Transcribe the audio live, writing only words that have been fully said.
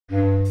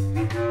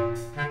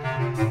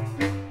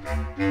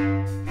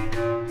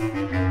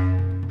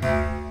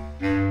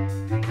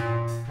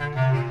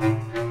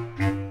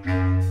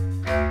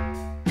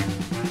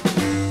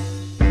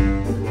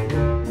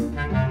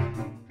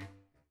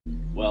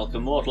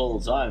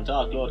Mortals, I am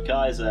Darklord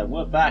Kaiser.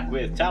 We're back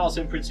with Talos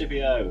in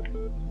Principio.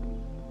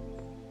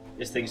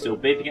 This thing's still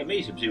beeping at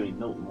me, so presumably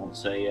Milton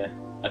wants a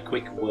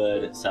quick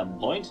word at some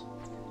point.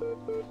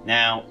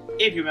 Now,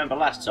 if you remember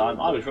last time,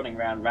 I was running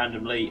around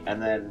randomly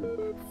and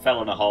then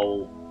fell in a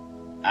hole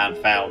and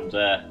found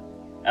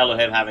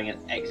Elohim having an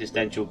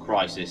existential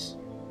crisis.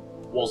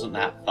 Wasn't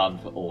that fun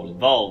for all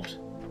involved?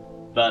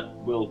 But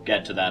we'll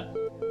get to that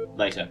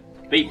later.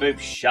 Beep boop,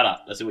 shut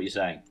up. Let's see what you're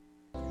saying.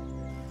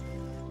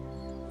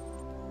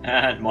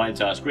 And my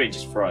entire screen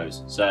just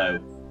froze, so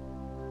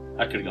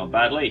that could have gone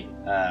badly.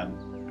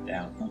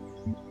 Down.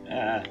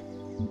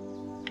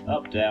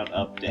 Up, down,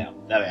 up, down.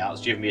 There we are.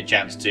 It's giving me a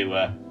chance to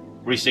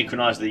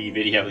resynchronize the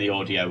video and the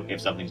audio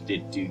if something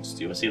did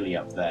do a silly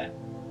up there.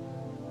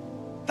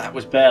 That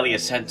was barely a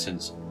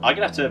sentence. I'm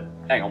gonna have to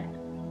hang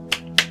on.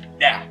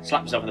 Yeah,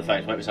 slap myself in the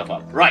face, wake myself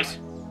up. Right,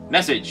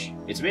 message.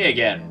 It's me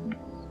again.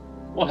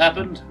 What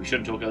happened? We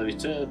shouldn't talk over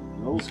these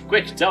terminals.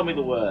 Quick, tell me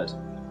the word.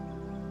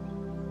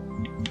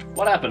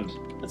 What happened?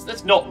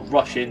 Let's not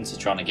rush into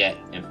trying to get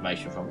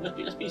information from it.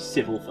 Let's be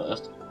civil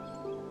first.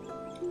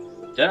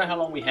 Don't know how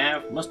long we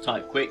have. Must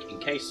type quick in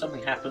case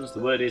something happens.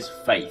 The word is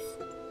faith.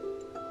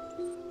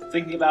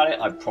 Thinking about it,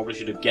 I probably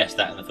should have guessed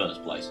that in the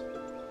first place.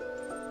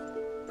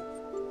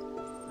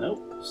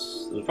 Nope.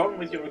 There's a problem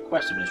with your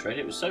request, Administrator.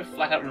 It was so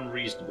flat out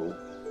unreasonable.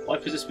 Why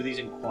persist with these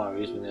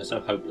inquiries when they're so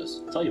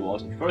hopeless? Tell you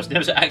what, if you promise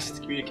never to access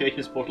the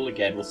communications portal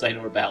again, we'll say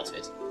more about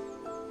it.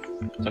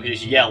 So I could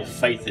just yell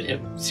faith at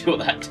him, see what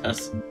that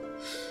does.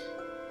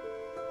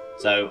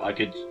 So I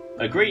could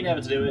agree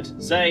never to do it,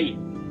 say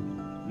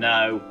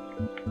no,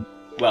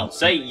 well,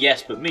 say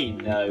yes but mean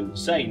no,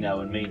 say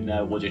no and mean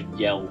no, or just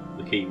yell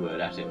the keyword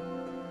at him.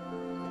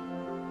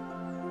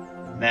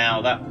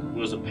 Now that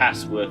was a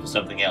password for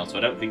something else, so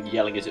I don't think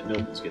yelling it at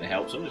Milton's going to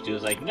help, so I'm just going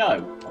to say no.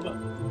 Hold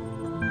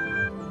on.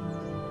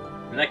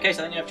 In that case,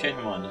 I think you have changed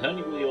my mind. Not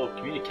only will your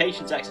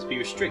communications access be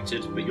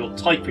restricted, but your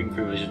typing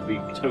privileges will be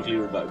totally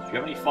revoked. Do you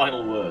have any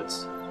final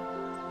words?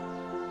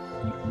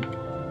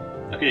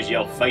 I could just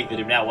yell faith at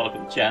him now while I've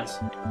got the chance.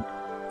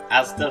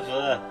 As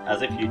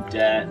if you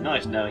dare,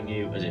 nice knowing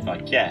you, as if I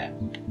care.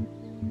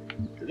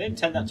 Did they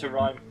intend that to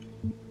rhyme?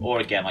 Or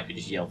again, I could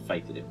just yell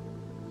faith at him.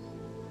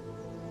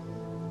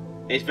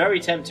 It's very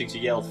tempting to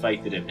yell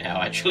faith at him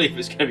now, actually, if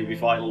it's going to be my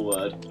final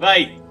word.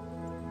 Faith!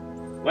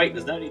 Wait,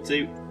 there's no need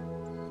to...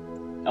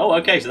 Oh,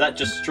 okay, so that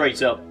just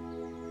straight up...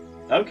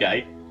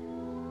 Okay.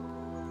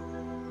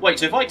 Wait,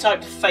 so if I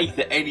typed faith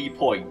at any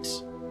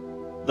point,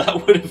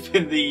 that would have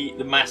been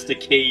the master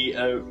key.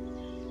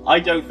 I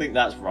don't think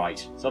that's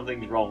right.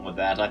 Something's wrong with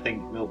that. I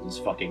think Milton's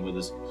fucking with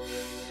us.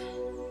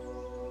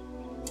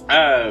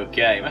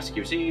 Okay, master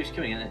key receives.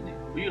 Coming in.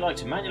 Would you like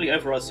to manually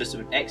override the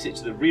system and exit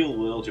to the real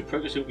world? Your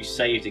progress will be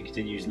saved and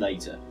continues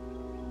later.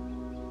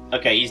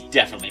 Okay, he's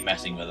definitely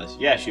messing with us.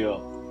 Yeah, sure.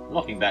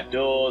 Locking back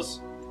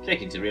doors.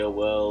 Clicking to real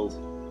world.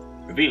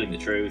 Revealing the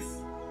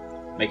truth.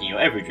 Making your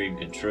every dream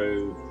come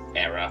true.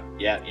 Error.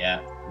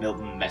 Yeah.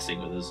 Milton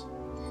messing with us.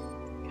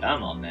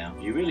 Come on now.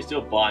 Are you really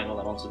still buying all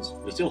that nonsense?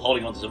 You're still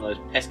holding on to some of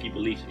those pesky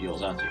beliefs of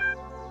yours, aren't you?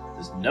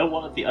 There's no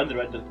one at the other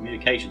end of the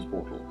communications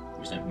portal.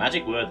 There's no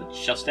magic word that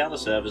shuts down the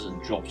servers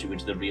and drops you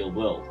into the real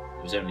world.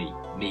 There's only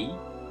me,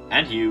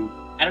 and you,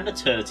 and an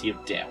eternity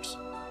of doubt.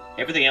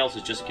 Everything else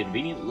is just a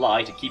convenient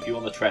lie to keep you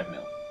on the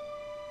treadmill.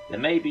 There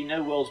may be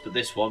no worlds but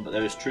this one, but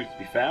there is truth to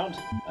be found.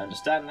 I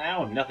understand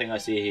now, and nothing I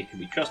see here can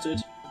be trusted.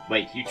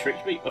 Wait, you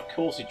tricked me? Of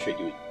course he tricked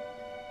you.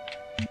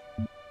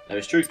 There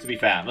is truth to be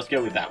found. Let's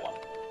go with that one.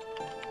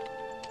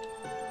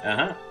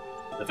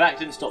 The fact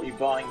didn't stop you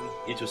buying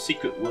into a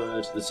secret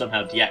word that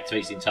somehow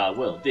deactivates the entire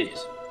world, did it?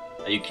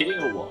 Are you kidding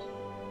or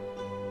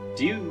what?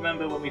 Do you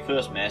remember when we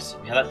first met?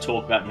 We had that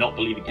talk about not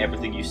believing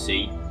everything you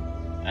see,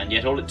 and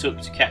yet all it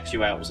took to catch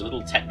you out was a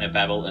little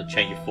technobabble and a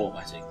change of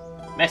formatting.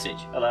 Message.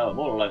 Hello, I'm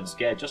all alone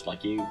scared just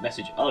like you.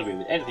 Message. I'll agree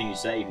with anything you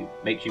say if it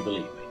makes you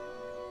believe me.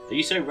 Are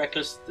you so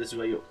reckless this is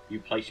where you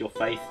place your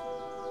faith?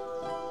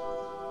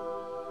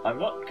 I'm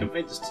not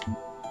convinced.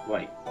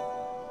 Wait.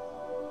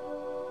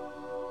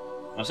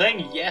 I'm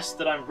saying yes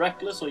that I'm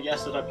reckless, or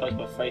yes that I place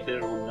my faith in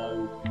it, or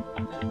no.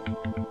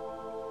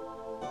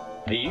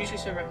 Are you usually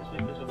so reckless when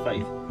you place your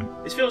faith?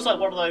 This feels like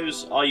one of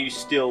those are you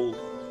still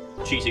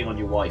cheating on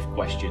your wife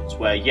questions,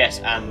 where yes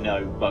and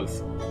no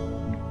both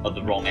are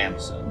the wrong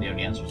answer. The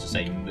only answer is to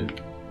say moo.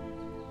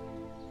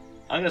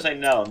 I'm going to say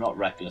no, I'm not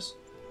reckless.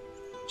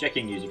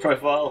 Checking user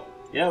profile.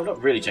 You know, I'm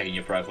not really checking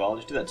your profile, I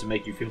just do that to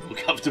make you feel more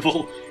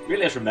comfortable. You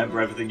really have to remember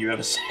everything you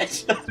ever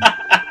said.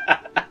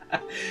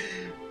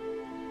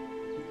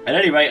 At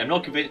any rate, I'm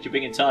not convinced you're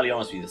being entirely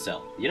honest with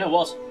yourself. But you know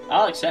what?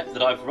 I'll accept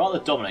that I've rather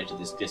dominated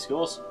this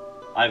discourse.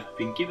 I've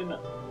been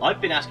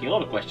asking a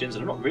lot of questions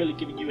and I'm not really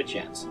giving you a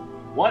chance.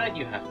 Why don't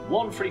you have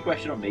one free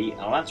question on me and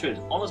I'll answer it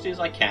as honestly as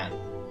I can.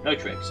 No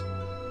tricks.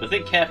 But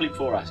think carefully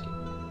before asking.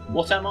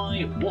 What am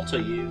I? What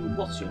are you?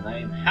 What's your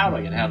name? How do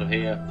I get out of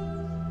here?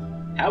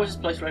 How is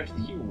this place related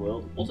to the human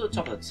world? What's at the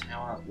top of the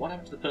tower? What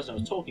happened to the person I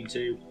was talking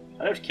to?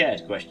 I don't care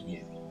to question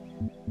you.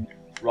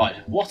 Right,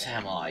 what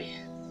am I?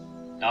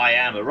 I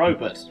am a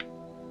robot.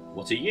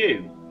 What are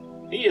you?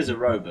 He is a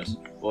robot,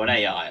 or an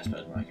AI, I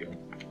suppose, more accurate.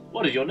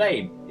 What is your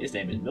name? His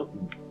name is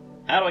Milton.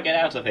 How do I get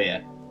out of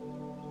here?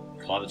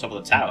 Climb the top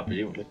of the tower,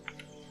 presumably.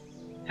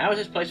 How is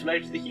this place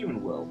related to the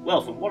human world?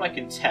 Well, from what I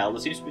can tell,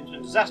 there seems to have been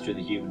a disaster in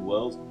the human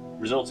world,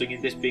 resulting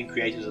in this being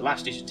created as a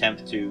last-ditch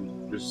attempt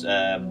to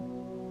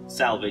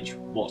salvage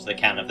what they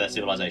can of their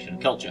civilization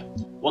and culture.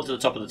 What's at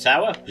the top of the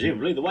tower?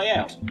 Presumably the way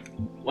out.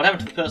 What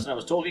happened to the person I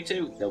was talking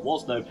to? There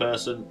was no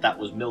person. That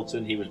was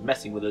Milton. He was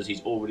messing with us.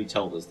 He's already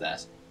told us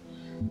that.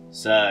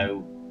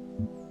 So...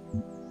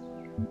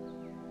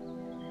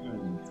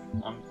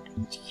 I'm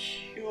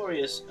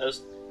curious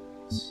as...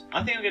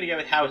 I think I'm going to go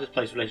with how is this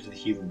place related to the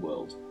human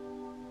world.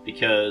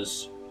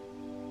 Because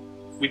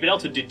we've been able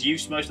to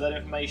deduce most of that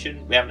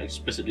information. We haven't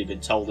explicitly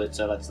been told it,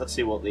 so let's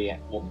see what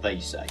they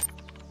say.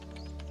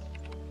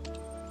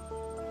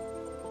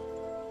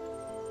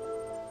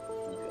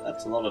 Okay,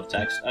 that's a lot of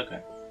text.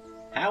 Okay.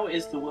 How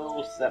is the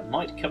world that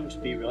might come to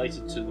be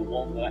related to the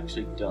one that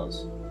actually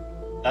does?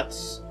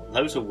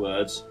 Those are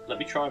words. Let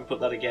me try and put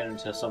that again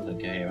into something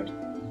coherent.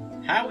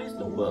 How is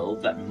the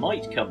world that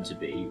might come to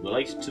be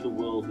related to the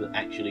world that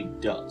actually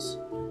does?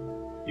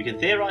 You can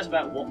theorise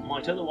about what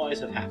might otherwise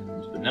have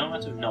happened, but no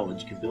amount of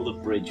knowledge can build a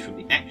bridge from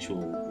the actual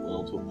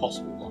world to a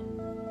possible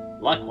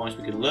one. Likewise,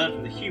 we can learn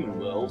from the human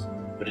world,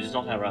 but it is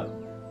not our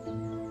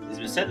own. It has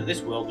been said that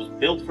this world was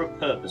built for a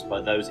purpose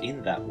by those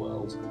in that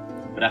world,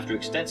 but after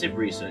extensive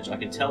research I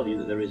can tell you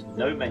that there is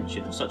no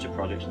mention of such a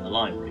project in the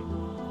library.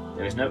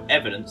 There is no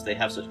evidence they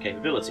have such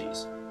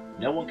capabilities.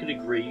 No one can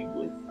agree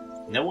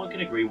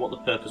what the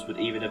purpose would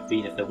even have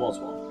been if there was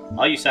one.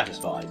 Are you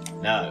satisfied?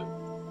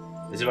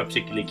 No. This is why I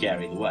particularly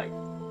care either way.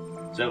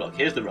 So look,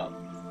 here's the rub.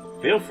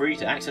 Feel free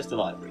to access the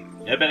library.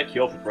 No better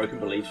cure for broken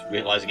beliefs,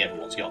 realising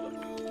everyone's got them.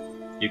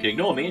 You can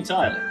ignore me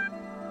entirely.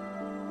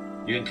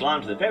 You can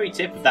climb to the very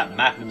tip of that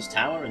madman's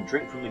tower and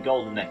drink from the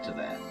golden nectar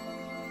there.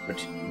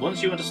 But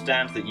once you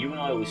understand that you and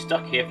I will be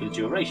stuck here for the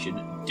duration,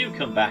 do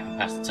come back and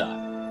pass the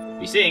time.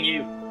 Be seeing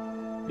you.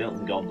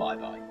 Milton gone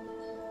bye-bye.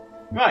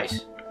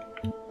 Right.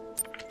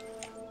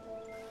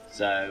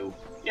 So,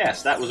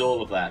 yes, that was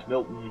all of that.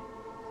 Milton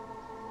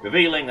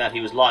revealing that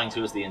he was lying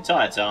to us the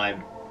entire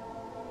time,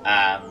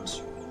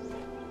 and,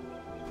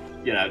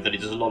 you know, that he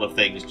does a lot of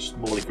things just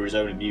more for his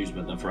own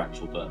amusement than for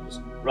actual purpose.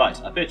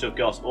 Right, I appear to have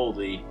got all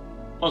the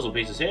puzzle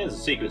pieces here. There's a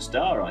secret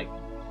star. I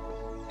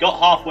got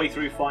halfway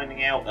through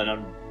finding out, and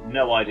I've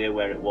no idea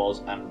where it was,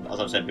 and as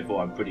I've said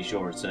before, I'm pretty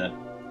sure it's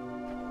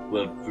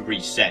will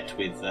reset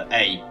with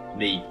A,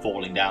 me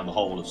falling down the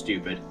hole of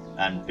stupid,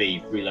 and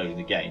B, reloading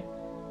the game.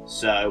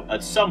 So,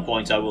 at some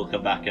point I will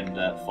come back and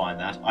find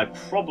that. I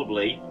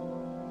probably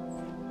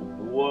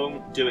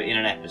won't do it in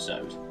an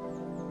episode.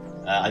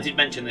 I did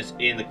mention this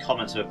in the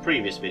comments of a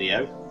previous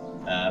video,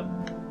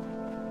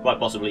 quite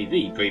possibly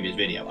the previous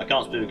video, I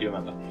can't specifically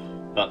remember,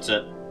 but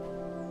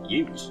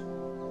use.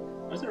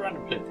 Where's the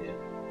random plinth here?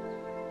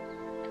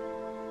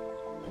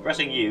 I'm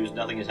pressing use,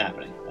 nothing is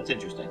happening. That's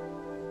interesting.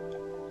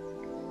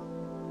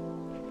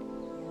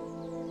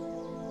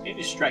 I'm getting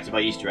distracted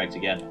by Easter eggs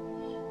again.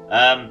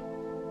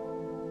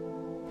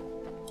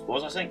 What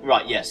was I saying?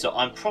 Right, yes, so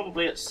I'm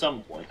probably at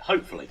some point,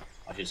 hopefully,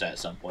 I should say at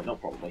some point,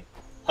 not probably,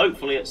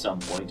 hopefully at some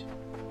point,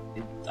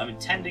 I'm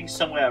intending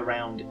somewhere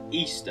around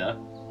Easter,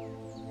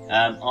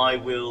 I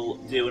will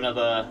do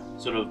another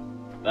sort of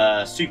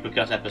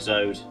supercut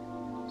episode.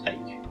 Take.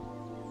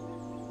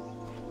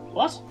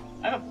 What?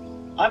 I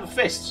have a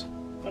fist.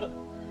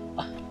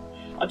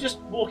 I'm just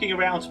walking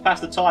around to pass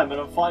the time and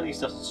I'm finding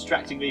stuff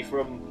distracting me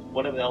from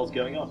whatever the hell's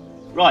going on.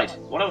 Right,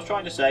 what I was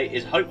trying to say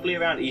is hopefully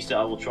around Easter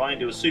I will try and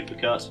do a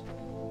supercut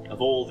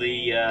of all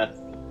the,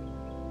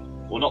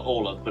 well not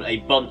all of, but a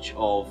bunch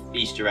of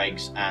Easter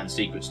eggs and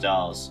secret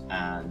stars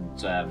and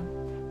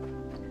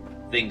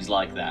things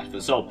like that for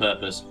the sole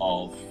purpose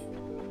of...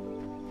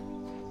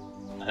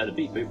 I heard a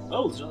beep boop.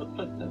 Oh, there's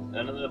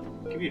another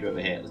computer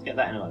over here. Let's get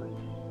that in a moment.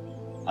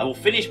 I will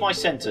finish my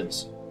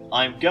sentence.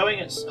 I'm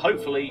going,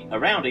 hopefully,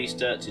 around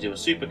Easter to do a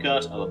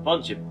supercut of a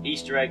bunch of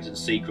Easter eggs and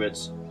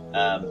secrets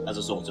as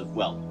a sort of,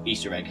 well,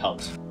 Easter egg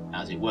hunt,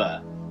 as it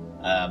were.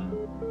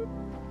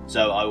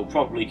 So I will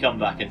probably come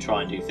back and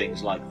try and do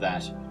things like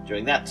that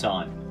during that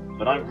time.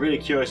 But I'm really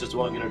curious as to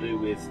what I'm going to do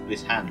with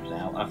this hand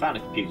now. I found a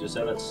computer,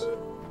 so let's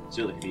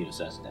see what the computer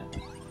says now.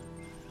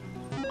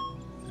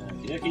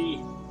 Okie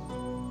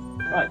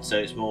dokie. Right, so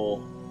it's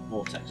more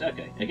text.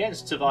 Okay,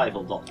 against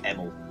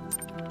survival.ml.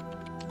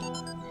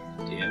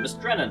 Dear Miss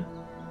Drennan,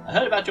 I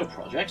heard about your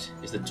project.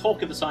 It's the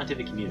talk of the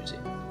scientific community,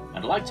 and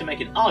I'd like to make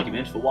an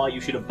argument for why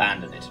you should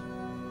abandon it.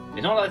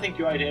 It's not that I think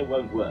your idea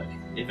won't work.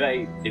 It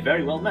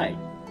very well may.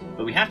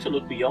 But we have to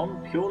look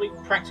beyond purely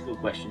practical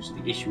questions to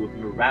the issue of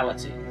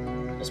morality,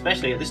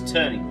 especially at this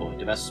turning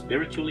point of our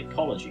spiritual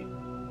ecology.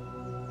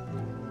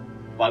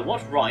 By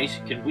what right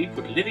can we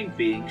put living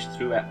beings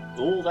through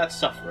all that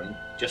suffering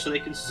just so they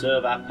can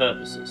serve our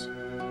purposes?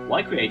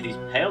 Why create these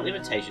pale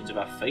imitations of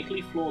our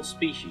fatally flawed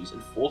species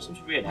and force them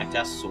to reenact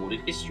our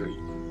sordid history?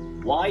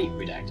 Why,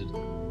 redacted?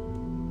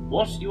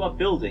 What you are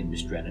building,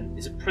 Miss Drennan,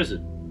 is a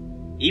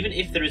prison, even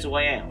if there is a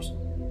way out.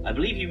 I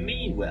believe you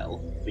mean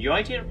well, but your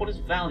idea of what is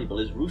valuable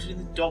is rooted in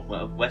the dogma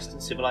of Western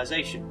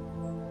civilization.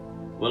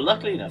 We're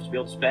lucky enough to be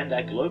able to spend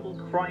our global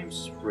crime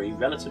spree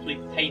relatively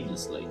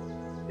painlessly,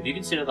 if you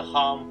consider the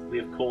harm we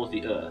have caused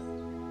the Earth.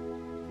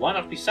 Why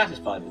not be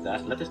satisfied with that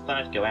and let this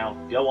planet go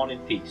on in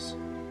peace?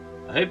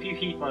 I hope you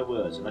heed my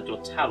words and let your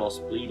Talos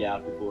bleed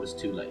out before it's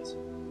too late.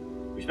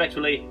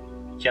 Respectfully,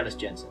 Chelis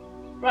Jensen.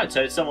 Right,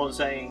 so it's someone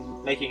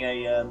making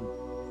a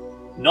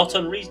not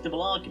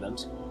unreasonable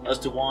argument as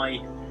to why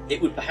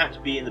it would perhaps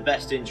be in the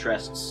best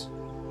interests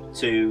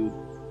to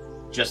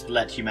just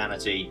let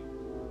humanity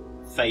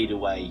fade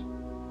away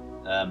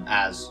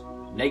as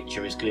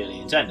nature is clearly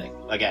intending.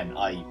 Again,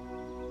 I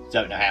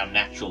don't know how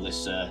natural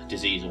this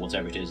disease or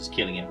whatever it is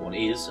killing everyone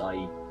is.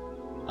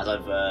 As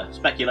I've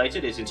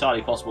speculated, it's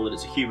entirely possible that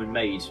it's a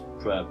human-made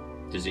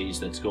disease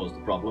that's caused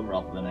the problem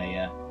rather than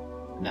a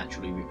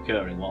naturally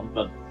recurring one,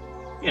 but,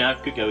 you know,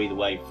 it could go either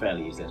way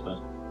fairly easily, I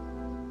suppose.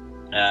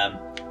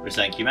 We're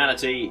saying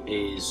humanity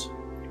is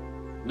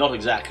not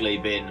exactly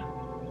been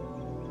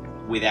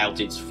without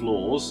its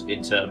flaws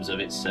in terms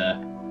of its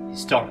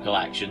historical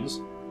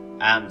actions,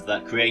 and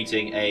that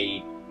creating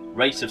a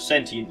race of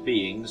sentient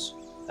beings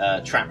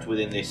trapped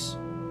within this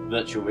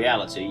virtual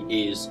reality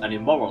is an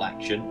immoral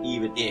action,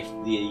 even if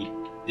the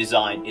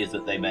design is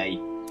that they may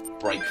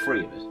break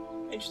free of it.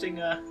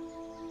 Interesting.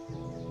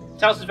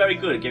 Talos is very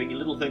good at giving you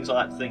little things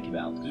like that to think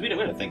about, because we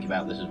don't think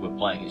about this as we're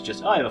playing. It's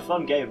just, I have a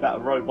fun game about a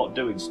robot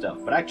doing stuff,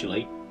 but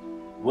actually,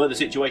 were the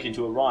situation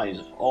to arise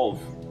of,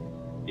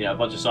 you know, a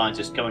bunch of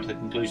scientists coming to the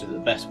conclusion that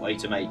the best way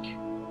to make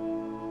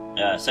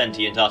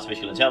sentient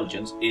artificial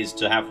intelligence is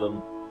to have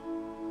them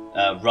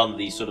run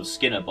these sort of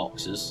Skinner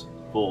boxes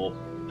for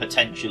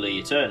potentially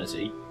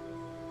eternity.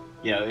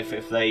 You know,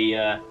 if they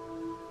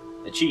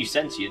achieve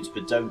sentience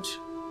but don't,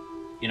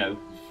 you know,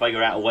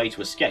 figure out a way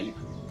to escape,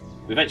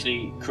 we've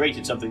actually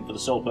created something for the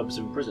sole purpose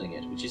of imprisoning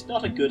it, which is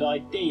not a good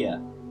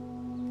idea.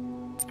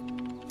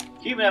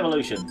 Human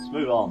evolution. Let's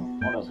move on.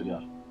 What else we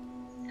got?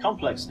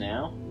 Complex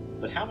now,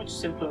 but how much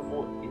simpler and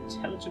more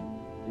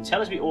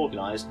intelligently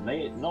organised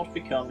may it not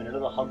become in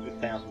another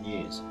 100,000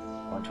 years,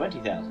 or in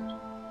 20,000?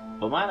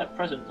 For man at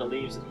present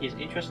believes that his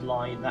interests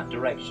lie in that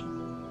direction.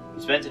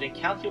 He spends an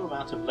incalculable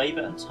amount of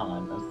labour and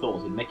time and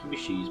thought in making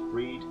machines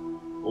breed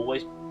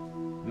always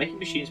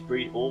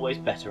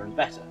better and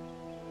better.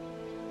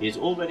 He has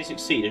already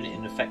succeeded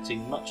in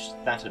effecting much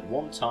that at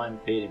one time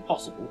appeared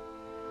impossible,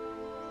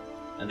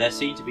 and there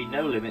seem to be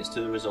no limits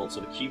to the results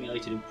of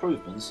accumulated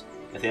improvements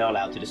if they are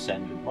allowed to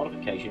descend with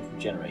modification from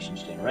generation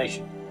to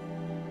generation.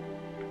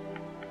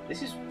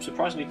 This is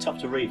surprisingly tough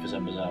to read for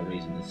some bizarre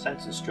reason. The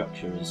sentence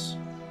structure is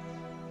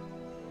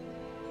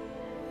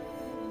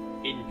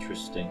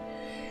interesting.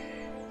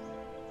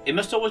 It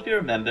must always be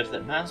remembered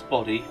that man's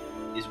body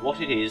is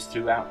what it is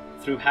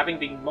through having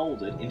been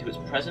moulded into its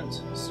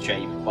present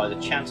shape by the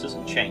chances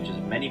and changes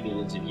of many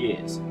millions of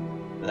years,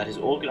 but that his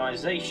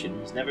organisation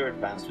has never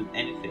advanced with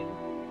anything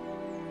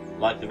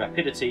like the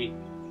rapidity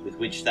with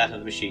which that of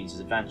the machines is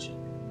advancing.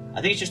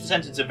 I think it's just the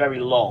sentences are very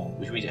long,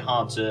 which makes it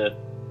hard to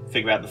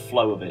figure out the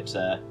flow of it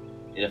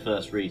in a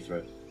first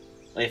read-through.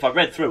 Like, if I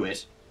read through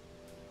it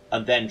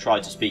and then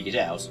tried to speak it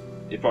out,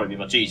 it'd probably be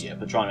much easier,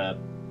 but trying to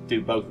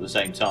do both at the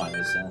same time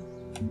is,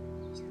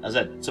 as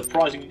I said,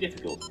 surprisingly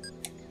difficult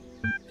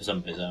for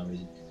some bizarre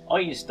reason.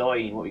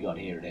 Einstein, what we got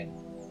here then?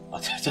 I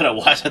don't know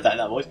why I said that in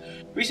that voice.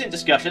 Recent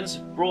discussions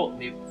have brought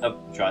me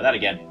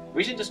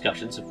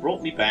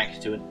back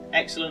to an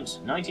excellent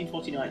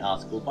 1949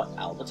 article by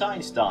Albert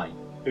Einstein.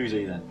 Who's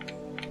he then?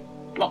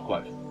 Block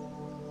quote.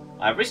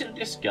 I have recently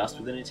discussed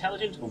with an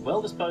intelligent and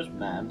well-disposed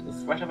man the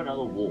threat of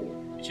another war,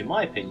 which in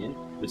my opinion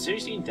would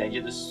seriously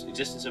endanger the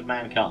existence of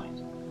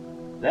mankind.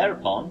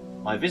 Thereupon,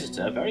 my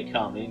visitor very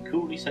calmly and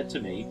coolly said to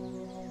me,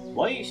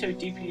 "Why are you so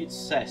deeply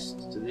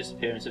obsessed to the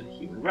disappearance of the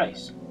human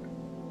race?"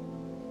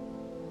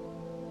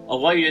 Or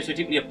why are you so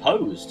deeply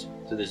opposed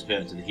to the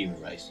disappearance of the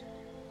human race?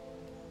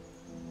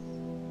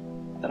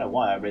 I don't know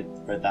why I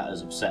read that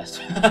as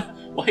obsessed.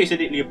 Why are you so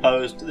deeply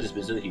opposed to the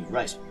disappearance of the human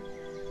race?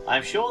 I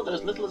am sure that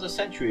as little as a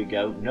century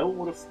ago, no one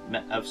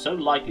would have so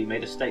likely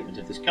made a statement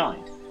of this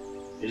kind.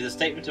 It is a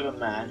statement of a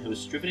man who has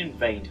striven in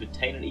vain to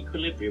attain an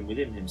equilibrium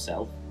within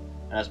himself,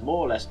 and has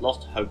more or less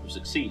lost hope of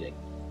succeeding.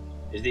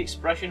 It is the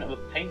expression of a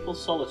painful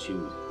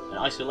solitude and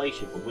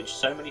isolation from which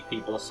so many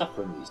people are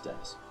suffering these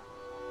days.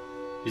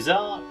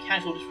 Bizarre,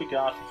 casual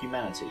disregard for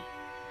humanity,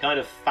 a kind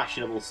of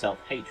fashionable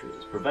self-hatred,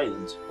 is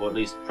prevalent, or at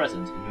least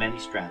present, in many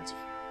strands of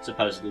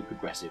supposedly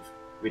progressive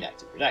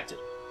redacted.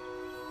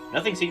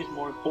 Nothing seems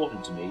more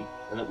important to me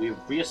than that we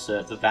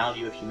reassert the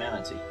value of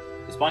humanity.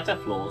 Despite our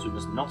flaws, we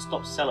must not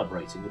stop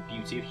celebrating the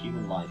beauty of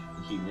human life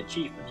and human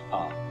achievement.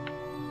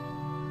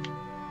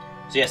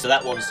 So yeah, so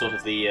that one's sort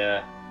of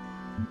the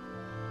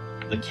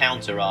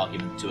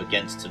counter-argument to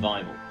against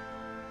survival.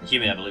 And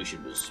human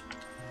evolution was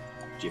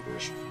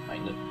gibberish,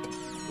 mainly.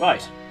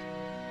 Right.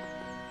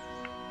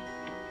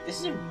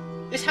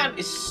 This hand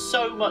is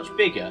so much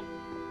bigger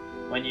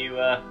when you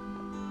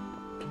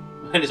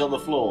when it's on the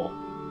floor.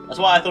 That's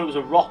why I thought it was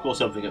a rock or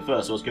something at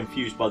first. I was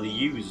confused by the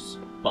use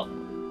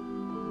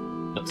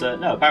button. But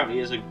no, apparently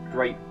it's a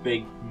great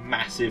big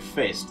massive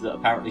fist that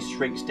apparently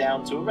shrinks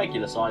down to a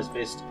regular sized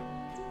fist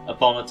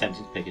upon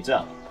attempting to pick it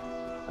up.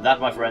 And that,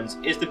 my friends,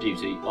 is the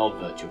beauty of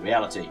virtual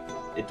reality.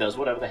 It does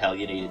whatever the hell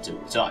you need it to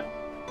at the time.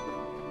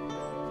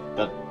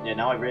 But yeah,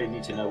 now I really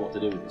need to know what to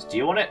do with this. Do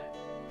you want it?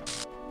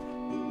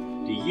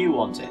 Do you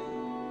want it?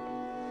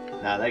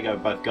 Now there you go,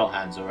 both got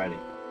hands already.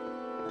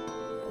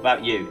 What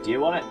about you? Do you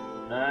want it?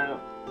 No.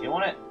 You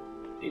want it?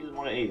 He doesn't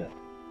want it either.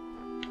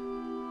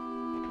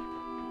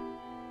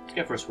 Let's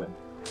go for a swim.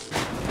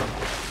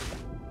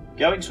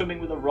 Going swimming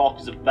with a rock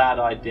is a bad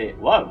idea.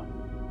 Whoa!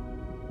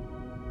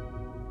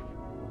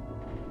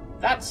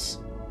 That's...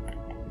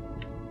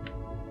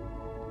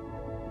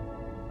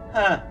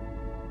 Huh.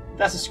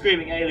 That's a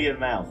screaming alien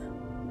mouth.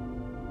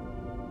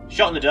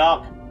 Shot in the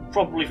dark,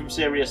 probably from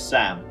Serious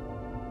Sam.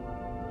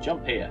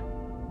 Jump here.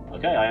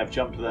 Okay, I have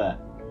jumped there.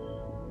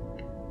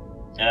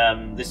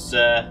 This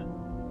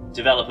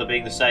developer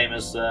being the same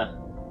as the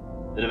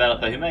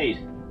developer who made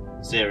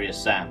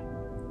Serious Sam.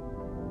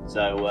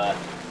 So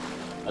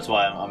that's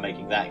why I'm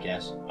making that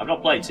guess. I've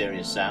not played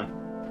Serious Sam,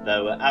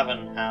 though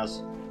Avon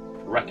has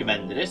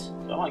recommended it,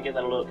 so I might give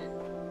that a look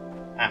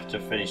after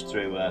I've finished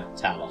through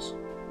Talos.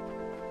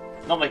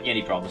 Not making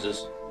any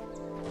promises.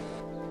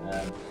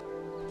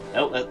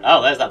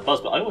 Oh, there's that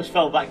buzz, but I almost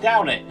fell back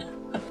down it.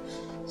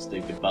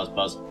 Stupid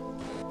buzz.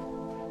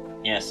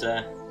 Yes,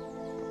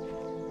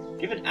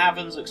 given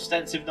Avon's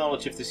extensive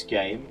knowledge of this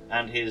game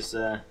and his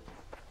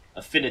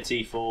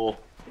affinity for...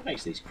 Who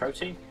makes these? Crow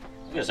Team?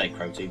 I'm going to say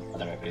Crow Team, I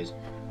don't know if it is.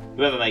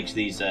 Whoever makes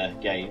these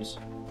games,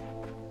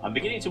 I'm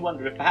beginning to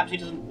wonder if perhaps he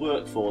doesn't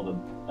work for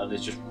them and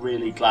is just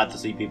really glad to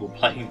see people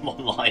playing them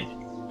online.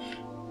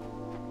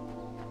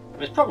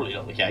 It's probably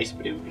not the case,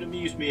 but it would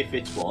amuse me if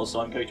it was, so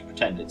I'm going to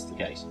pretend it's the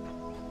case.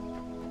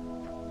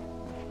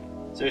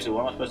 Seriously,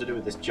 what am I supposed to do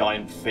with this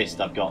giant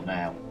fist I've got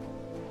now?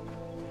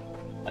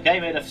 I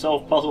came here to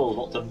solve puzzles,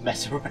 not to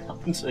mess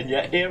around, and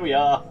yet here we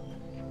are.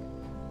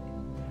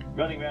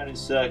 Running around in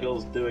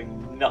circles,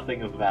 doing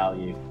nothing of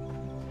value.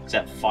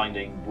 Except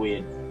finding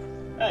weird...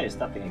 Hey, it's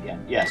nothing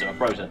again. Yeah, so my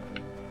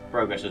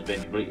progress has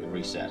been completely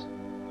reset.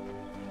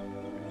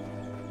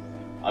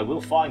 I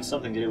will find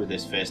something to do with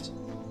this fist.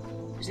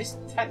 Is this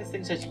the fact this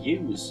thing says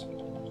use?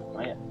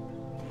 Oh, yeah.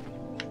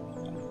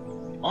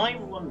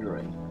 I'm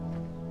wondering.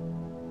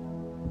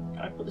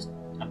 Can I put this?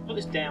 I put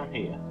this down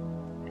here.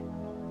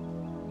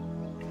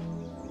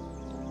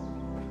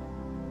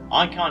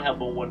 I can't help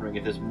but wondering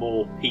if there's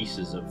more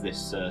pieces of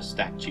this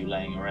statue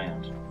laying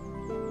around,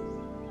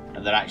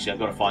 and that actually I've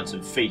got to find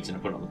some feet and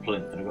I put it on the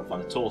plinth, and I've got to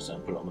find a torso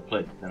and put it on the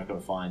plinth, and then I've got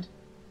to find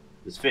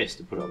this fist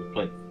and put it on the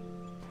plinth.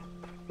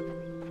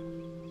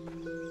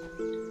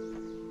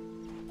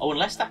 Oh,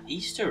 unless that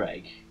Easter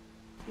egg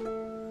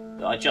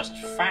that I just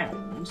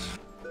found...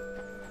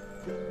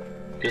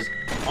 Because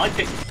I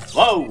picked...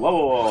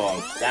 Whoa!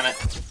 Damn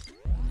it.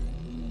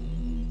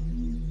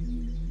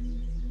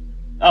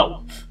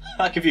 Oh,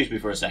 that confused me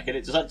for a second.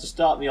 It decided to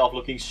start me off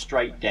looking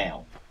straight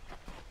down.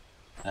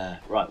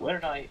 Right, where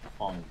did I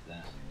find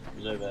that? It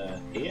was over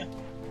here?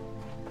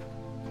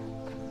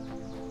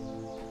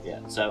 Yeah,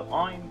 so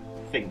I'm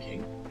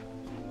thinking...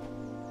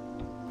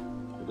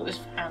 We've got this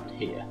hand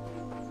here.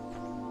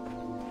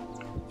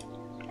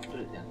 Put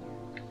it down.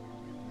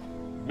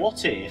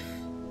 What if,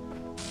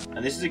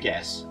 and this is a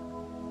guess,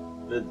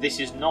 that this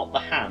is not the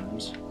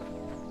hand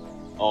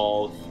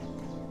of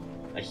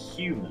a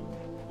human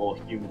or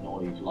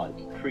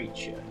humanoid-like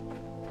creature,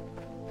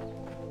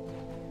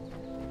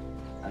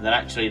 and that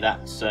actually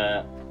that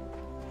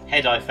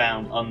head I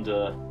found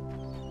under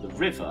the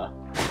river...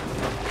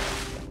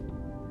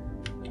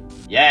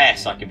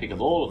 Yes, I can pick up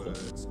all of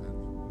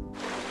them.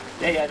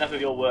 Yeah, enough of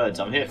your words.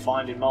 I'm here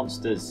finding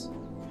monsters.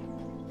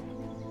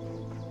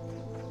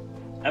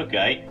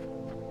 Okay.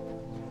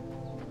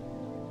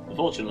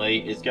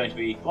 Unfortunately, it's going to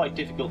be quite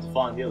difficult to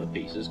find the other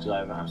pieces because I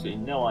have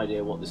absolutely no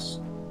idea what this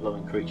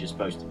glowing creature is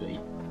supposed to be.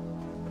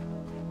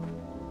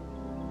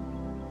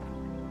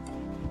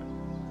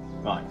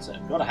 Right, so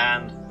got a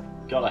hand,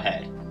 got a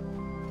head.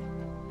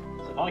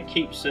 So if I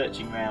keep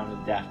searching around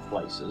in daft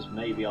places,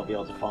 maybe I'll be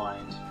able to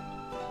find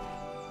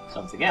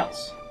something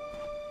else.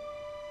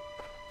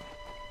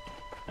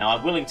 Now,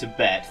 I'm willing to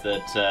bet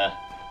that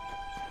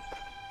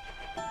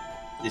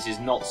this is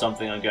not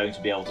something I'm going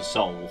to be able to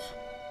solve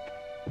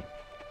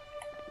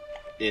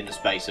in the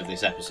space of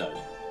this episode.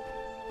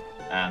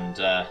 And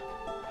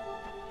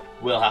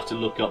we'll have to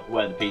look up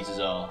where the pieces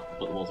are and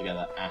put them all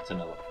together at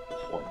another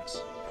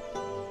point.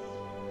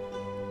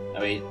 I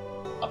mean,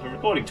 I've been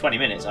recording 20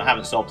 minutes and I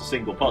haven't solved a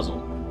single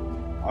puzzle.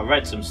 I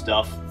read some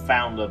stuff,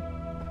 found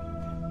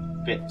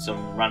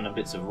some random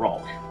bits of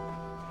rock,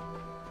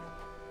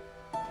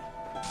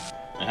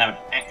 and haven't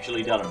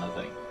actually done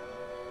anything.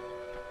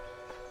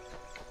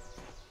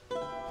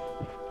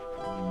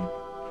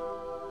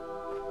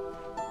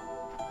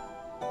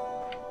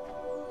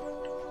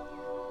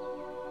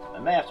 I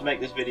may have to make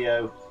this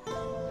video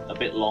a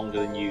bit longer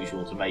than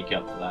usual to make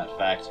up for that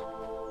fact.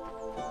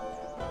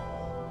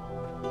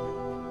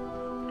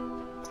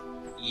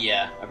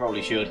 Yeah, I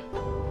probably should.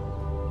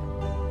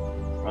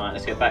 Right,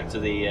 let's get back to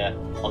the...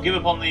 I'll give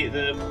up on the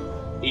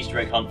Easter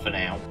egg hunt for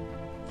now,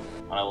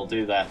 and I will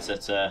do that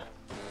at a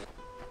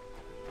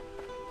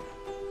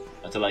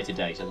later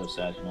date, as I've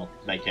said, and I'll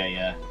make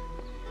an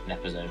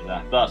episode of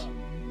that. But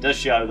it does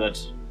show that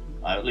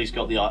I've at least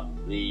got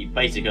the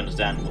basic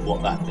understanding of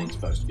what that thing's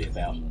supposed to be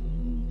about.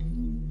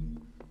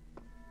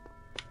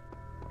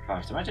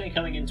 Christ, imagine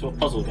coming into a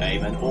puzzle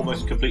game and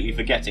almost completely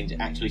forgetting to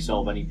actually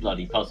solve any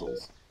bloody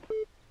puzzles.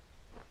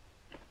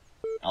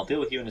 I'll deal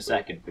with you in a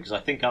second, because I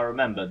think I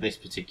remember this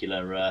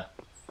particular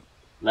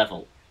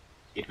level.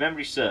 If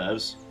memory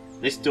serves,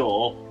 this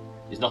door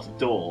is not a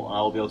door, and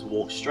I will be able to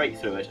walk straight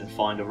through it and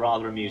find a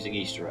rather amusing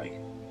Easter egg.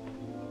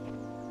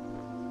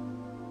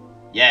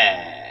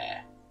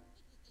 Yeah!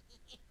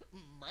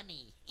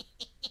 Money.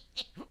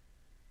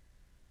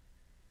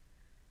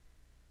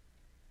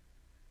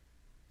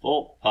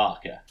 Fort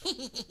Parker.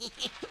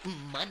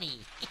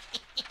 Money.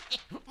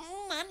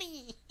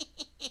 Money.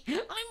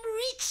 I'm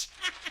rich.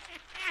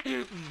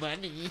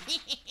 Money.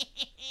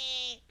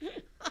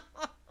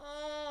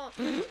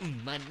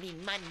 Money,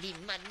 money,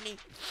 money.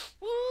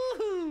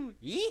 Woohoo!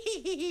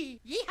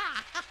 Yeah!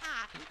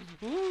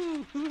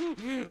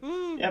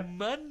 Yep.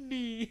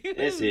 Money.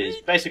 This is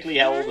basically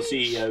how all the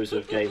CEOs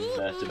of game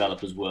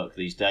developers work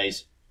these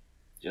days.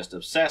 Just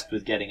obsessed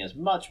with getting as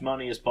much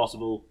money as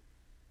possible,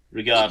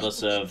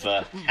 regardless of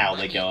how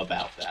they go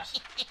about that.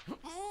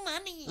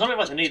 Money. It's not even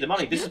like they need the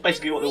money, this is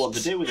basically what they want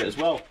to do with it as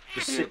well.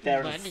 Just sit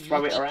there and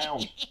throw it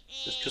around.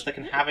 Just because they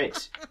can have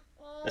it.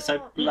 They're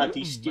so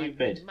bloody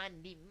stupid.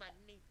 Money,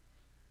 money.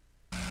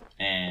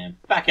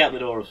 And back out the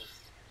door of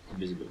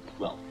invisibility.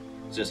 Well,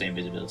 I was going to say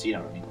invisibility, you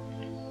know what I mean.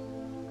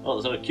 Oh,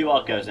 there's a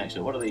QR codes next to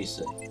it. What do these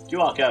say?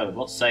 QR code,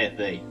 what saith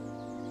thee?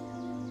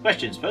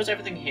 Question, suppose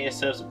everything here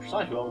serves a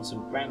precise role in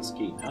some grand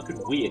scheme. How could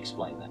we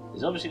explain that?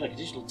 There's obviously like a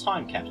digital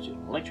time capsule,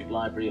 an electric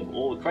library of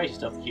all the crazy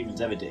stuff that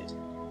humans ever did,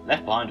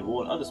 left behind to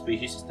warn other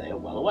species to stay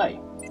well away.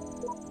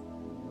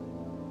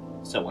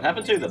 So what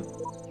happened to them?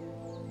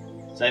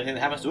 Same thing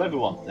that happens to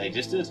everyone. They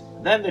existed,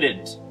 then they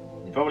didn't.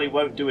 They probably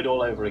won't do it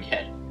all over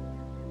again.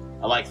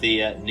 I like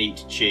the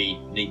Nietzsche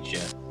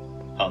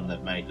pun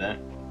they've made there.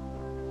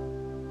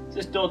 Does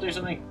this door do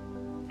something?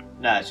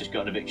 Nah, it's just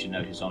got an eviction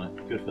notice on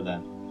it. Good for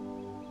them.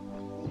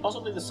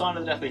 Possibly the sign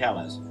of the Deathly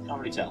Hallows. Can't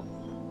really tell.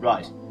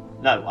 Right.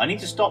 No, I need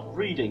to stop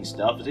reading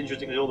stuff, as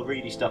interesting as all the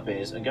ready stuff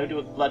is, and go do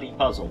a bloody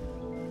puzzle.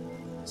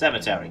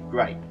 Cemetery.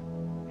 Great.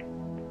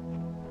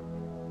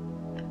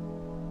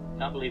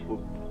 Can't believe we're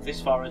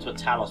this far into a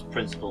Talos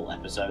Principle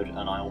episode, and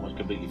I almost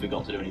completely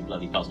forgot to do any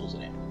bloody puzzles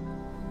in it.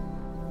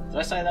 Did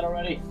I say that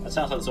already? That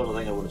sounds like the sort of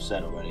thing I would have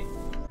said already.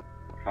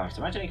 Christ,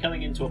 imagine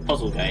coming into a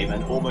puzzle game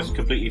and almost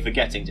completely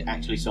forgetting to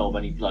actually solve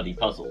any bloody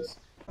puzzles.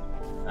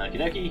 Okie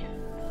dokie.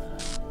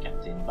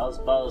 Captain Buzz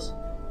Buzz.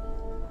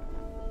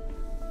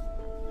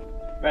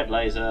 Red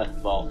laser,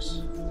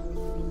 box.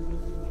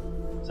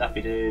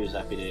 Zappy doo,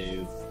 zappy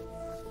doo.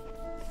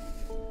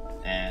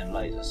 And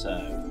laser,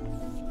 so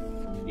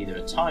either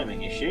a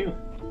timing issue,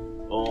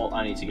 or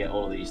I need to get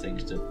all of these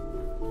things to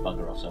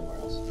bugger off somewhere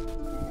else.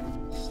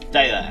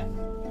 Stay there!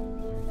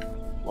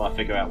 While I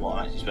figure out what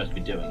I'm actually supposed to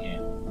be doing here.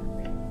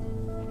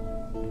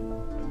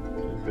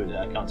 Go through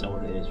there, I can't tell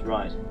what it is.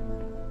 Right.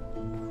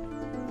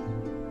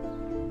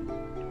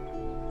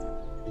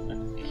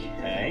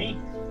 Okay.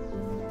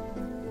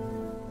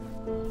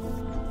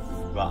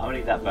 Right, I'm gonna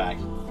need that back.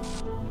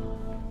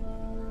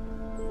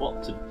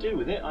 What to do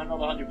with it, I'm not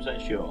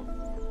 100% sure.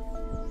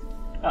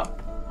 Oh,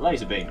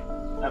 laser beam.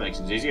 That makes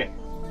things easier.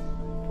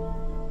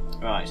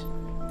 Right.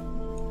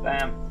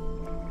 Bam.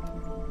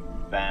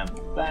 Bam.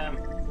 Bam.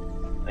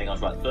 I think I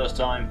was right the first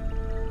time.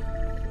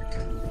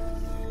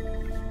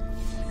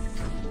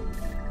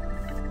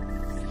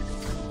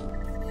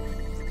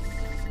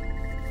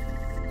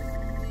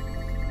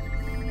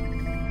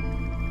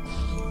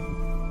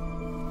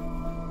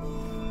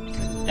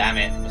 Damn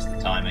it, missed the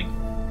timing.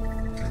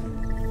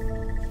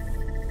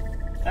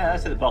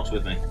 Let's take the box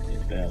with me.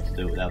 You'll be able to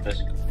do it without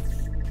this.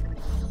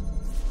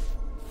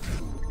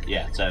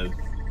 Yeah, so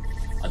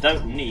I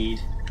don't need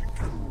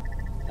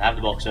to have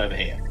the box over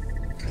here.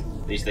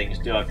 These things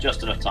do have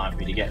just enough time for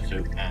me to get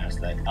through as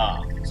they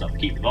are. So I'll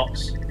keep the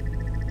box.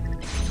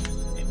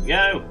 Here we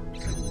go.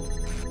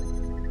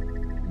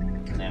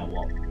 Now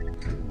what?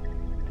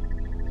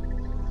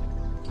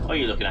 What are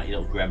you looking at, you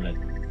little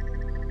gremlin?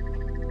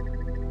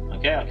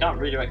 Okay, I can't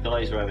redirect the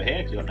laser over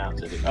here because I've got an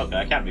answer to do. Okay,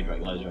 I can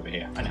redirect the laser over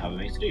here. I now have a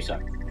means to do so.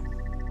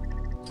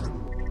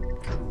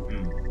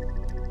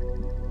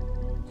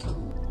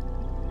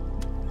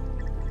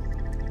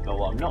 But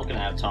what I'm not going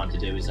to have time to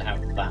do is to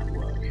have that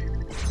work.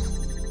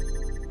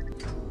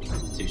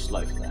 It's too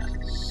slow for that.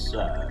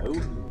 So...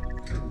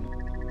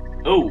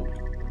 ooh!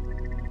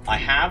 I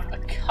have a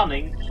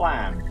cunning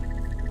plan.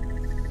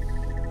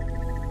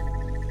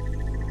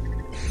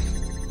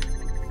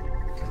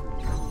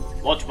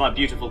 Watch my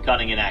beautiful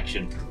cunning in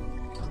action.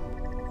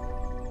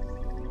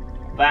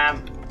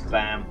 Bam,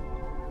 bam.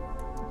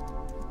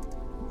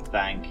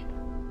 Thank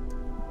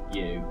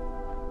you,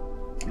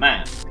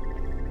 man.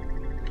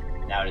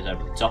 Now it is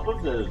over the top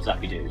of the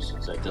Zappy Doos,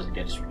 so it doesn't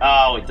get disrupted.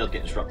 Oh, it does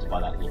get disrupted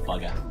by that little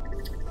bugger.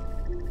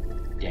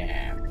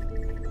 Damn.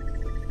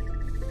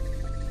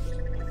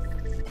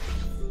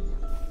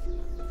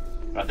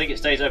 But I think it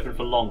stays open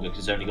for longer because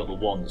it's only got the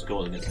one that's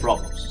causing its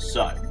problems.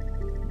 So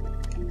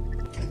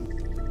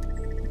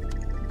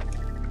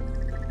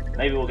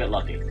maybe we'll get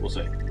lucky. We'll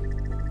see.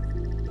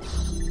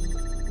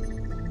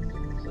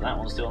 So that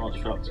one's still not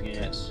disrupting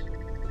it.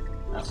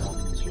 That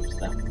one disrupts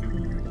that.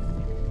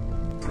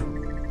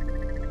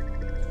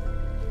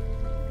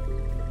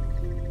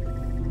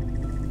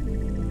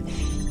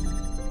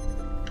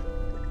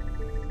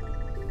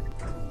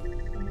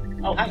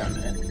 Oh, hang on a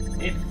minute.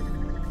 If...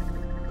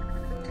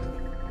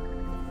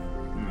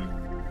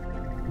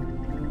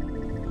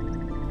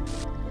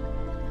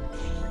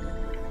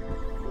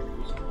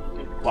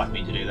 Didn't quite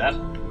mean to do that.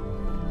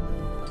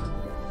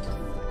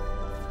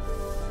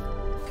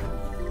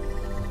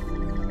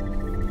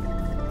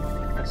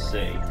 Let's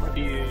see. What if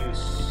you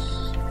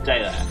stay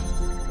there?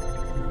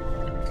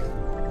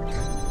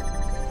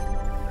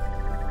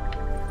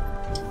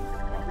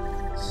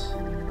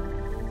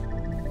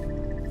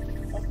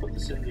 I'll put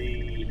this in the...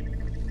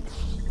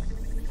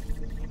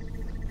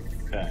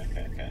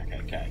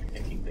 Okay.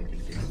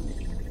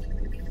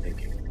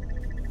 Thinking.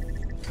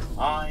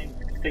 I'm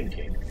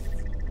thinking.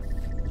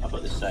 I'll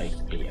put this, say,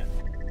 here.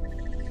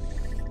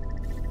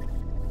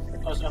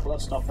 Close enough,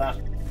 let's stop that.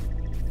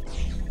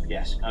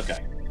 Yes,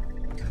 okay.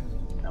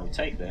 Now we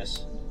take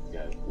this,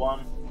 go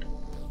 1,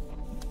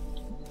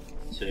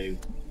 2,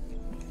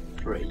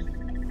 3.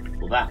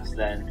 Well, that's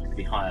then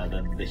be higher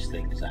than this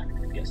thing, because that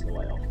gets in the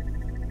way off.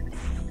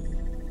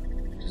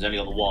 There's only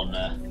got the one.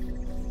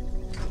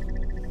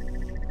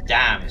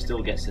 Damn, it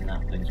still gets in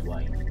that thing's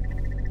way.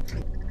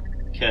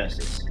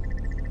 Curses.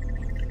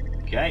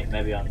 Okay,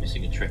 maybe I'm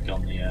missing a trick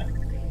on the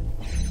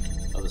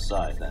other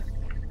side then.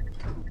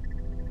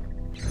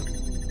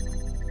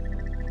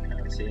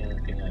 Can't see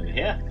anything over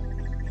here.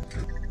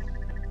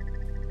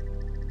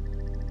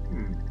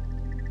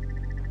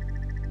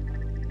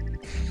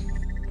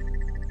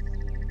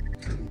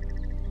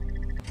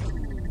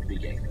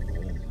 Big egg.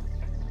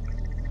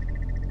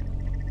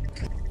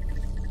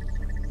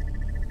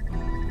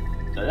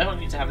 So I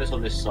definitely need to have this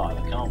on this side.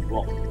 I can't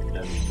block it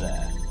over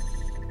there.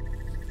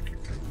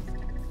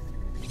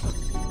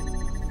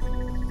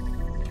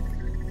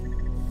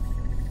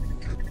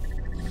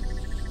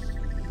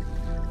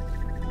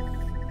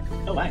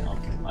 Oh, hang on.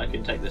 I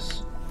can take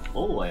this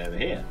all the way over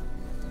here.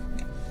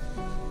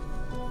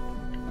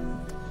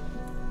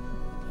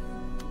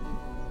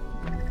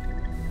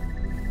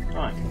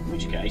 Right, in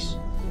which case...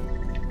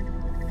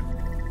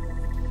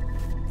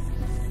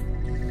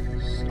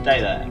 Stay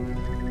there.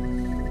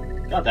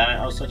 God damn it,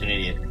 I was such an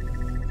idiot.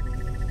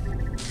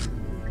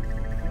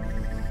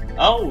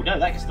 Oh, no,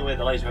 that gets in the way of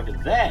the laser over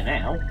there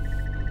now.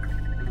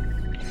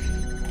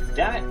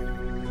 Damn it.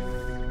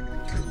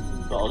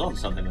 Thought I was on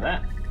something with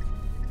that.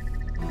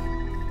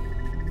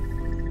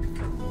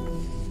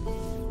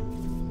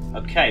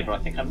 Okay, but I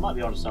think I might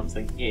be on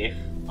something if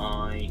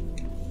I...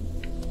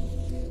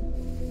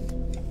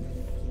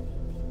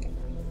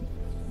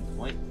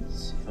 Wait,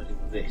 let's see if I do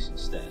this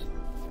instead.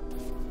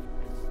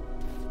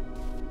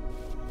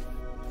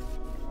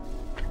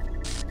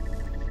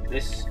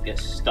 This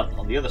gets stuck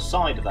on the other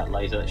side of that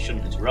laser. It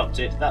shouldn't interrupt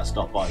it. That's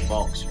stopped by the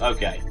box.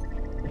 Okay.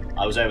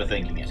 I was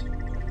overthinking it.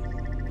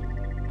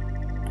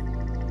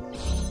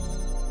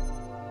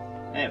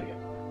 There we go.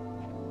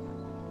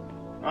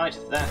 Right,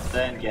 that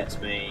then gets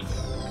me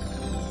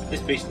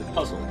this piece of the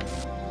puzzle.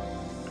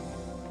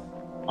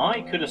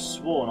 I could have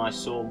sworn I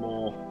saw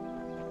more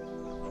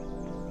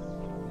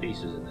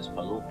pieces in this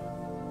puzzle.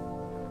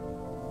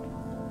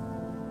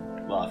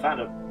 Well, I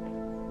found a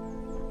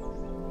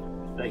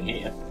thing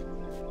here.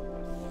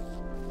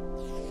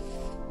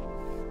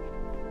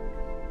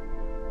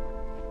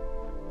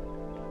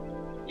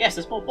 Yes,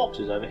 there's more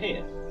boxes over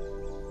here.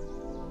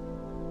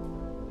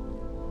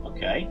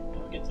 Okay,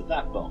 let's get to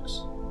that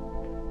box.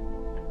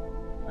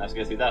 Let's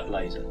go through that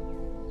laser.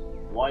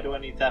 Why do I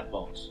need that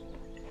box?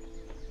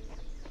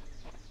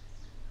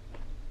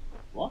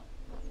 What?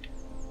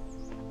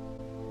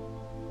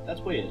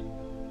 That's weird.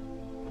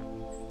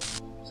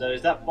 So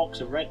is that box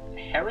a red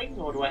herring,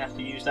 or do I have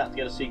to use that to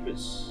get a secret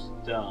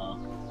star?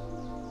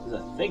 There's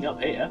a thing up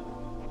here.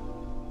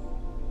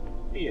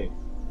 Who are you?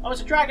 Oh,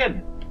 it's a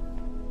dragon!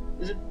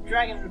 There's a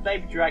dragon and a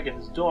baby dragon.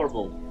 It's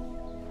adorable.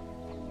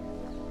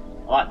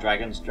 I like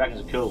dragons. Dragons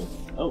are cool.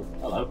 Oh,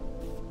 hello.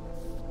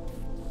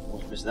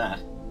 Almost missed that.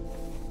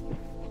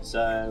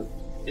 So,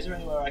 is there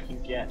anywhere I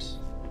can get...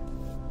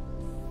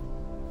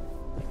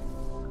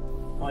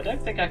 Well, I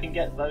don't think I can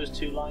get those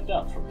two lined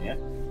up from here.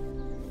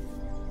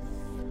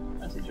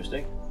 That's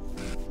interesting.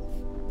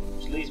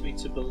 Which leads me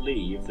to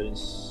believe that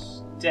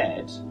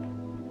instead...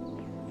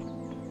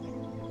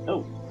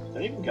 Oh,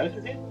 did I even go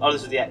through here? Oh,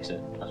 this is the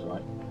exit. That's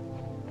right.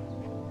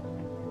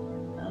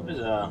 How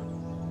bizarre.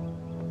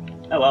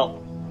 Oh well.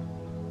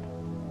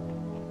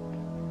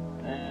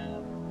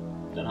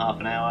 Done half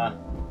an hour.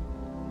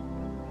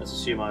 Let's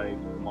assume I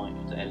might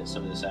need to edit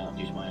some of this out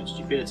due to my own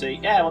stupidity.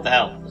 Yeah, what the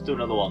hell? Let's do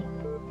another one.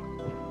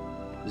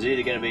 It's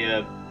either going to be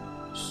a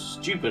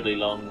stupidly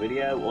long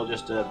video or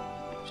just a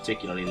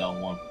particularly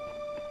long one.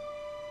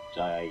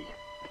 So,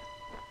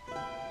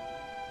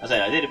 I say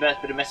I did a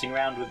bit of messing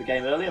around with the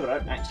game earlier, but I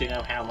don't actually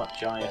know how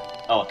much I...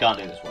 Oh, I can't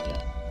do this one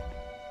yet.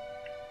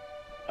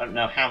 I don't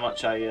know how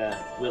much I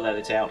will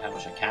edit out, how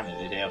much I can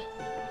edit out.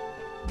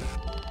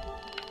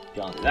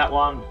 Can't do that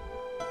one.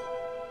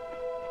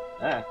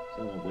 Ah,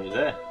 something blue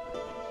there.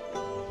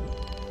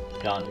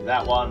 Can't do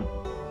that one.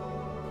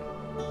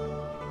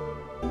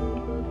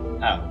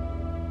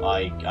 Oh,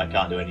 I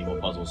can't do any more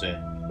puzzles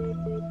here.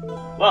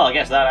 Well, I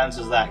guess that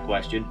answers that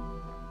question.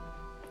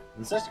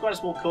 And it's actually quite a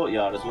small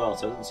courtyard as well,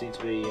 so it doesn't seem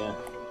to be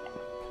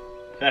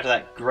compared to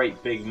that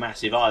great big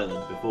massive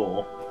island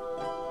before,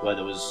 where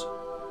there was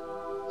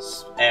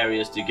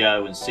areas to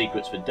go and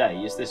secrets for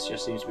days. This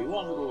just seems to be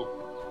one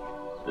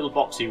little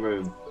boxy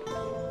room,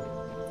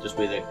 just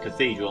with a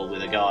cathedral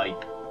with a guy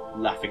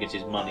laughing at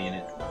his money in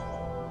it.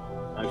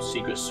 No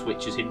secret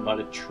switches hidden by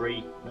the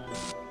tree. No.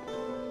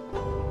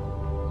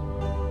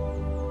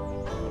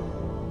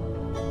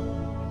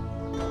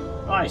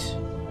 Right,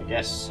 I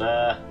guess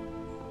we're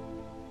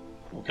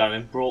kind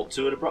of been brought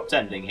to an abrupt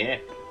ending here.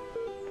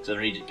 So I'm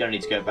going to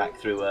need to go back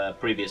through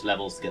previous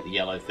levels to get the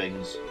yellow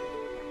things.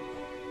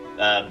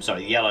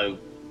 Sorry, the yellow...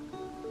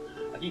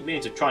 I keep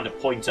meaning to trying to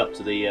point up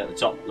to the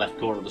top left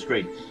corner of the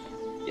screen.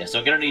 Yeah, so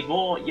I'm going to need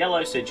more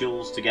yellow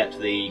sigils to get to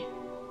the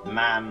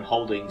man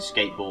holding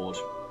skateboard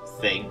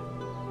thing.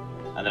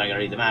 And then I'm going to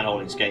need the man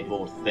holding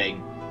skateboard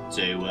thing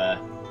to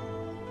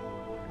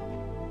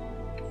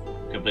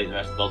complete the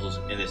rest of the puzzles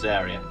in this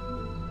area.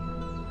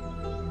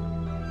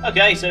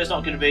 Okay, so it's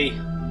not going to be...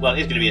 Well,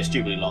 it's going to be a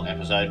stupidly long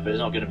episode, but it's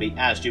not going to be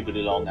as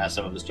stupidly long as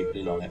some of the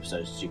stupidly long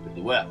episodes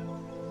stupidly were.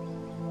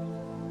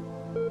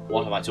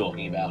 What am I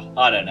talking about?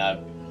 I don't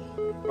know.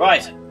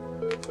 Right.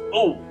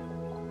 Oh!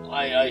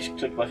 I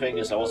clicked my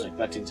fingers, I wasn't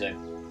expecting to.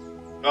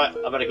 Right,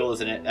 I better call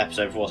this an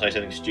episode before I say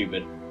something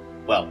stupid.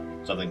 Well,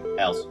 something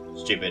else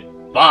stupid.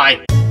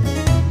 Bye!